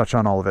going to touch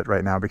on all of it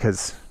right now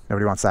because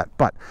nobody wants that.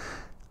 But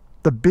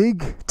the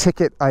big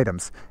ticket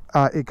items,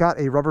 it got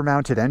a rubber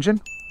mounted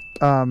engine,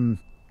 and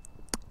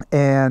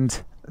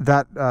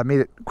that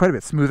made it quite a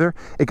bit smoother.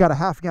 It got a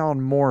 ½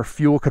 gallon more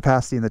fuel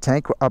capacity in the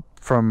tank, up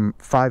from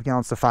 5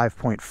 gallons to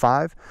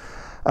 5.5.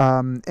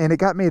 And it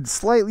got made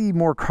slightly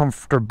more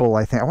comfortable,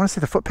 I think. I want to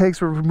say the foot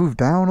pegs were moved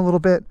down a little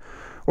bit,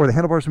 or the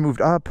handlebars were moved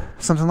up,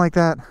 something like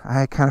that.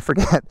 I kind of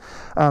forget.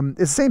 It's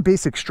the same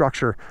basic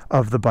structure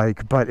of the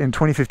bike, but in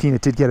 2015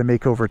 it did get a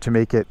makeover to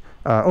make it,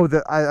 I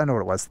know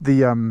what it was.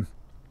 The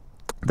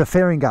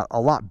fairing got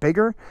a lot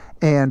bigger,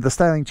 and the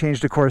styling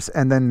changed, of course,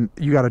 and then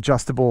you got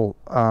adjustable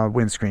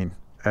windscreen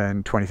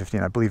in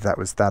 2015. I believe that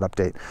was that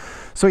update.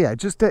 So yeah,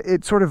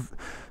 it sort of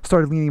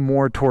started leaning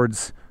more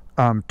towards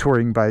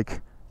touring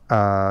bike.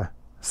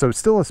 So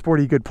still a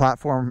sporty, good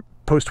platform.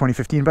 Post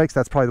 2015 bikes,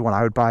 that's probably the one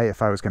I would buy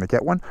if I was going to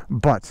get one.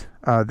 But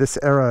this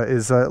era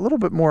is a little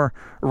bit more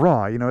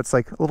raw. You know, it's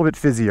like a little bit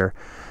fizzier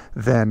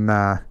than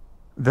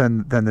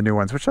the new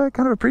ones, which I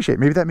kind of appreciate.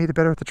 Maybe that made it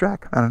better at the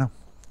track. I don't know.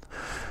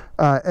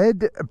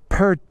 Ed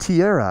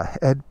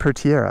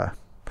Pertiera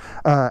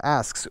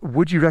asks,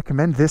 would you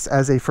recommend this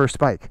as a first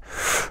bike?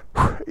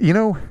 You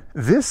know,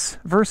 this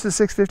Versys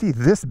 650,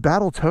 this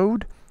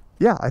BattleToad,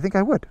 yeah, I think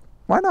I would.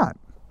 Why not?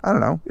 I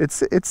don't know.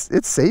 It's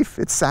safe.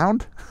 It's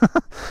sound.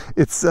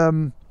 It's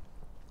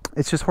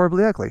just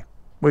horribly ugly,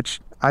 which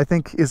I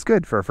think is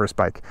good for a first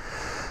bike.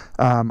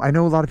 I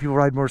know a lot of people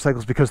ride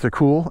motorcycles because they're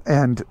cool,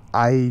 and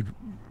I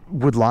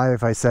would lie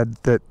if I said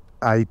that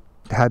I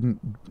hadn't,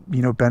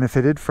 you know,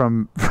 benefited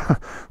from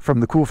from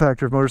the cool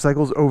factor of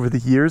motorcycles over the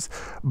years.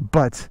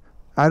 But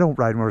I don't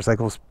ride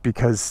motorcycles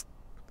because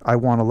I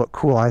want to look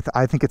cool.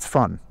 I think it's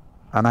fun,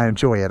 and I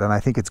enjoy it, and I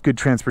think it's good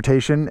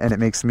transportation, and it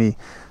makes me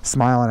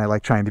smile, and I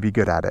like trying to be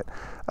good at it.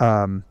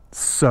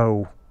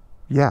 So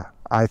yeah,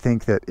 I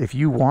think that if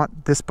you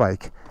want this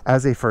bike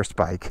as a first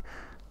bike,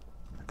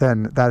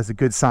 then that is a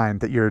good sign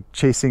that you're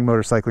chasing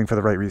motorcycling for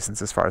the right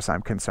reasons, as far as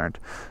I'm concerned.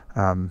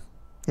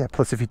 yeah,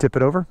 plus if you tip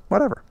it over,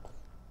 whatever.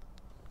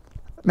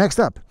 Next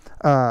up,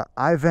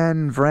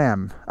 Ivan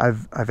Vram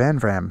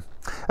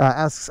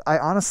asks, I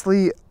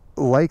honestly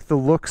like the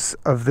looks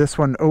of this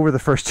one over the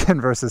first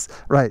gen Versys.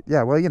 Right,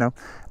 yeah, well, you know,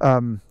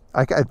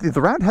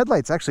 the round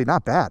headlight's actually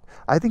not bad.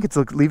 I think it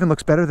even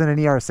looks better than an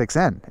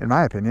ER6N, in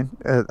my opinion.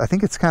 I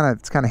think it's kind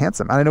of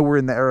handsome. I know we're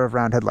in the era of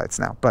round headlights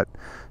now, but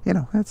you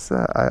know,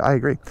 I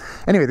agree.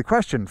 Anyway, the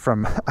question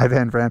from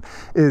Ivan Vram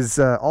is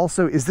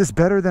also, is this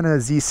better than a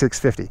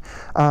Z650?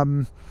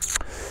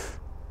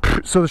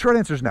 So the short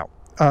answer is no.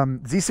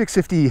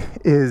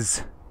 Z650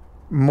 is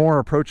more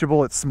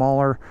approachable. It's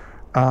smaller.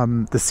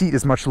 The seat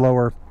is much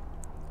lower.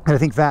 And I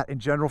think that in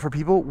general for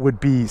people would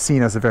be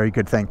seen as a very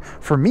good thing.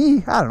 For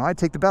me, I don't know, I'd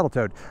take the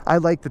BattleToad. I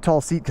like the tall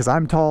seat because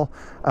I'm tall.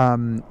 Like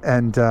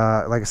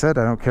I said,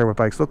 I don't care what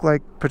bikes look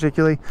like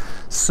particularly.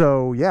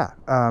 So yeah,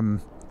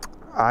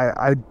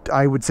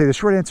 I would say the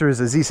short answer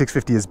is a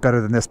Z650 is better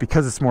than this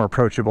because it's more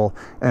approachable.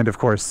 And of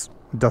course,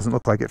 it doesn't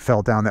look like it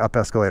fell down the up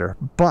escalator.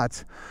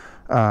 But,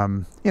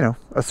 you know,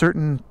 a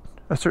certain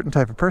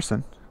type of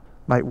person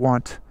might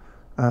want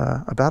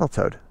a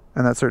BattleToad.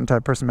 And that certain type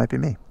of person might be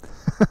me.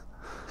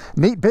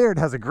 Nate Baird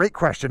has a great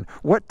question.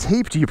 What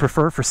tape do you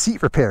prefer for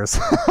seat repairs?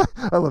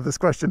 I love this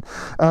question.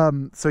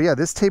 So yeah,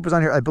 this tape was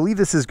on here. I believe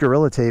this is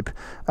Gorilla Tape.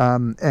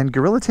 And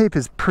Gorilla Tape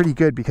is pretty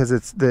good because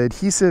the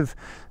adhesive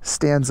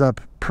stands up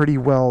pretty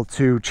well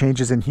to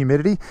changes in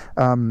humidity.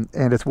 And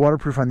it's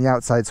waterproof on the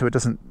outside so it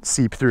doesn't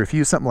seep through. If you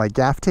use something like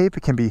gaff tape,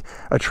 it can be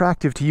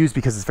attractive to use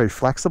because it's very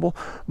flexible.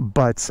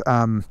 But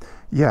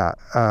yeah,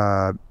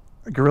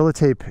 Gorilla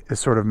Tape is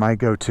sort of my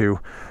go-to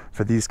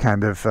for these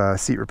kind of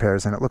seat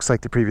repairs, and it looks like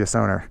the previous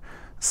owner,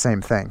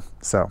 same thing.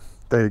 So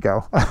there you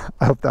go.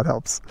 I hope that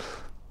helps.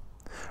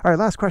 All right,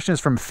 last question is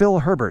from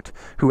Phil Herbert,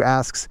 who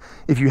asks,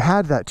 if you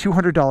had that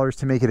 $200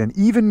 to make it an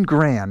even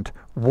grand,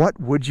 what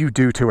would you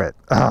do to it?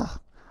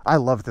 I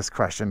love this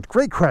question.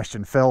 Great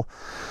question, Phil.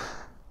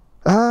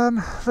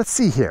 Let's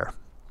see here.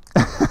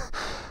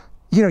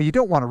 You know, you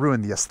don't want to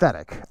ruin the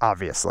aesthetic,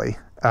 obviously.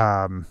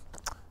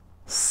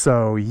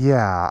 So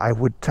yeah, I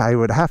would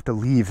have to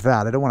leave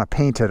that. I don't want to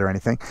paint it or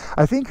anything.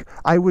 I think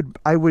I would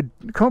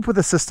come up with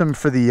a system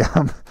for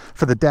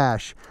the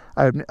dash.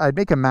 I'd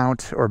make a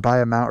mount or buy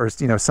a mount or,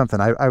 you know, something.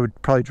 I would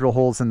probably drill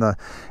holes in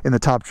the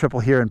top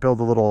triple here and build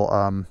a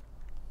little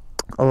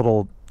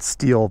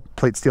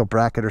plate steel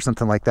bracket or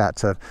something like that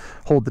to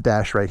hold the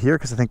dash right here,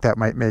 because I think that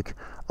might make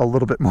a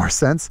little bit more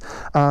sense.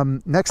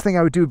 Next thing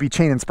I would do would be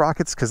chain and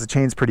sprockets, because the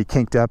chain's pretty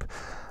kinked up.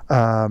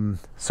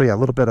 So yeah, a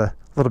little bit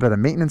of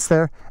maintenance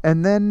there,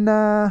 and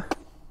then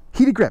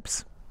heated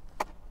grips.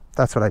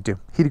 That's what I do.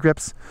 Heated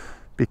grips,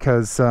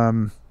 because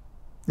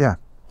yeah,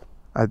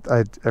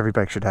 every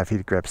bike should have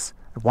heated grips.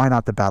 Why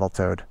not the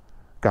BattleToad?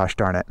 Gosh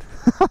darn it.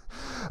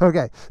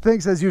 Okay,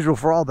 thanks as usual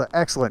for all the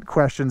excellent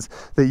questions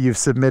that you've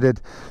submitted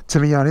to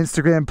me on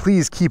Instagram.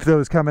 Please keep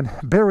those coming.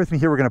 Bear with me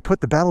here. We're going to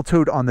put the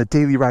BattleToad on the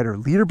Daily Rider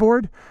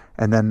leaderboard,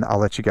 and then I'll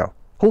let you go.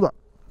 Hold up.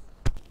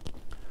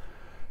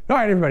 All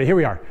right, everybody, here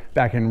we are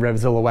back in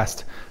RevZilla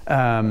West.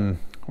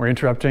 We're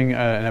interrupting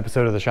an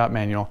episode of the shop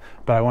manual,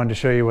 but I wanted to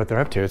show you what they're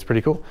up to. It's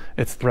pretty cool.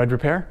 It's thread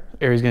repair.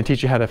 Ari's going to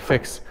teach you how to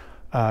fix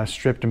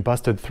stripped and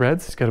busted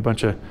threads. He's got a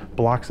bunch of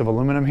blocks of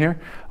aluminum here,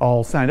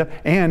 all signed up,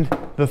 and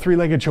the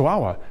three-legged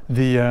Chihuahua,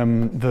 the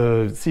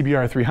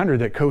CBR 300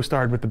 that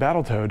co-starred with the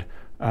BattleToad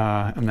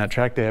on that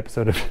track day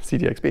episode of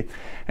CTXP.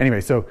 Anyway,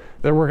 so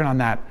they're working on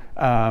that.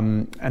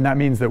 And that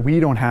means that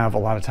we don't have a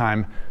lot of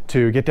time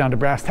to get down to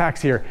brass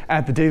tacks here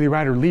at the Daily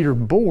Rider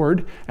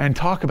leaderboard and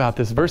talk about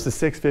this Versys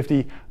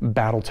 650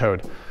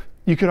 BattleToad.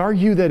 You could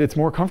argue that it's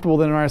more comfortable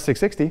than an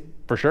RS660,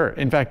 for sure.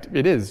 In fact,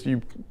 it is.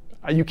 You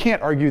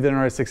can't argue that an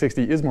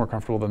RS660 is more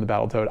comfortable than the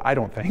BattleToad, I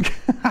don't think.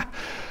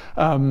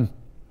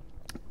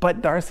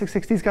 But the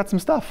RS660's got some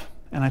stuff,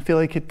 and I feel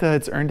like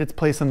it's earned its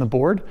place on the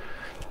board.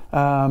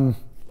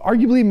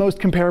 Arguably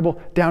most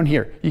comparable down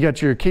here. You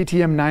got your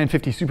KTM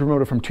 950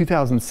 Supermoto from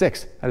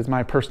 2006. That is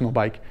my personal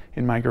bike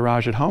in my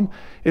garage at home.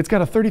 It's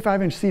got a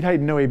 35-inch seat height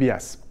and no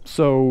ABS.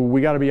 So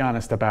we got to be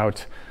honest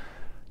about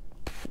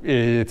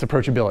its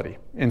approachability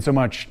in so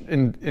much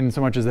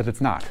as that it's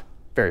not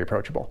very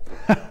approachable.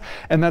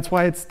 And that's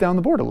why it's down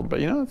the board a little bit,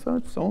 you know, so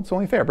it's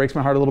only fair. It breaks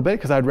my heart a little bit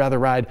because I'd rather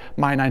ride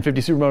my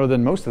 950 Supermoto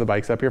than most of the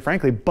bikes up here,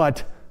 frankly,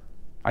 but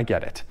I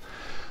get it.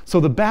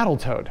 So the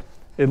BattleToad,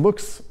 it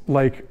looks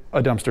like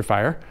a dumpster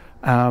fire,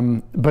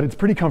 but it's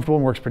pretty comfortable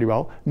and works pretty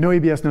well. No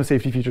ABS, no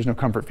safety features, no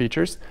comfort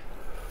features.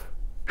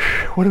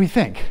 What do we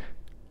think?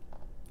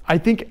 I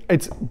think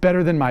it's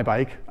better than my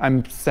bike.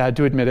 I'm sad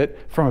to admit it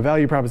from a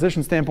value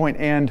proposition standpoint,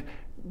 and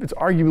it's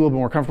arguably a little bit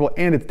more comfortable,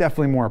 and it's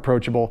definitely more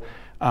approachable.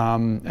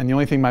 And the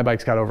only thing my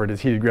bike's got over it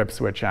is heated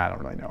grips, which I don't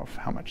really know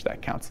how much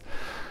that counts.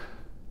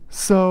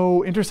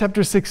 So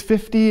Interceptor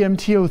 650,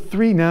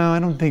 MT-03, no, I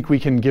don't think we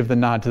can give the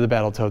nod to the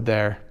BattleToad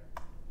there.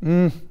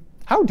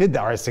 How did the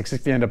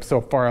RS660 end up so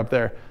far up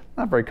there?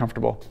 Not very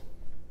comfortable.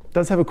 It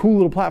does have a cool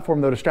little platform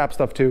though to strap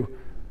stuff to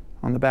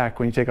on the back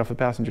when you take off the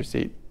passenger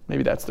seat.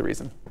 Maybe that's the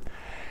reason.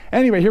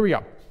 Anyway, here we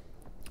go.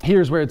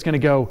 Here's where it's going to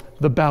go.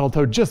 The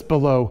BattleToad just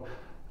below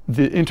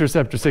the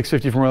Interceptor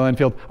 650 from Royal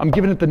Enfield. I'm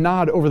giving it the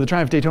nod over the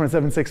Triumph Daytona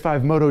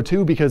 765 Moto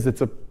 2 because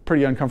it's a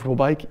pretty uncomfortable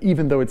bike,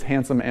 even though it's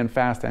handsome and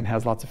fast and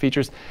has lots of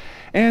features.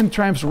 And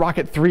Triumph's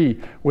Rocket 3,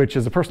 which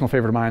is a personal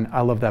favorite of mine.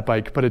 I love that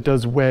bike, but it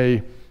does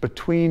weigh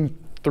between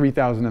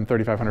 3,000 and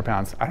 3,500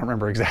 pounds. I don't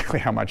remember exactly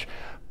how much,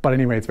 but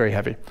anyway, it's very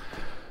heavy.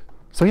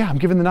 So yeah, I'm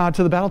giving the nod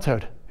to the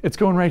BattleToad. It's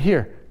going right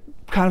here.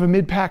 Kind of a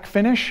mid-pack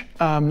finish.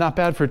 Not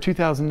bad for a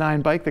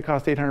 2009 bike that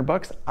cost 800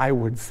 bucks, I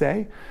would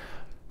say.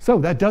 So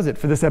that does it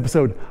for this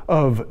episode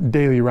of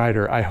Daily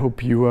Rider. I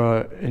hope you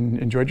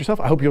enjoyed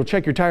yourself. I hope you'll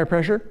check your tire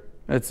pressure.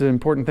 It's an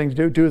important thing to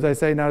do. Do as I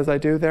say, not as I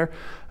do there.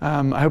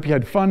 I hope you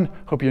had fun.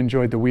 Hope you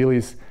enjoyed the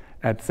wheelies,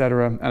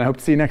 etc. And I hope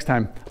to see you next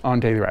time on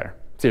Daily Rider.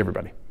 See you,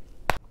 everybody.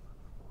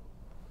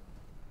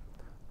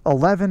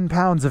 11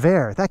 pounds of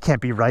air. That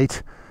can't be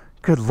right.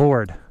 Good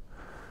Lord.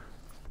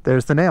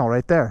 There's the nail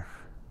right there.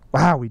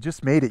 Wow, we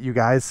just made it, you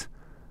guys.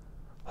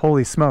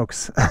 Holy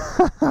smokes.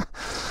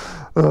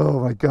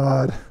 Oh my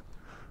God.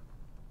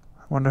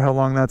 Wonder how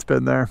long that's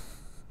been there.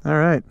 All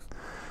right.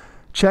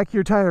 Check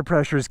your tire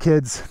pressures,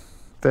 kids.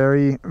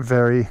 Very,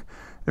 very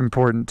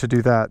important to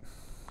do that.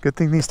 Good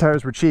thing these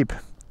tires were cheap.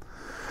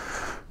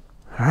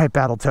 All right,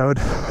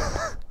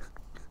 BattleToad.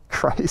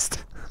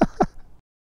 Christ.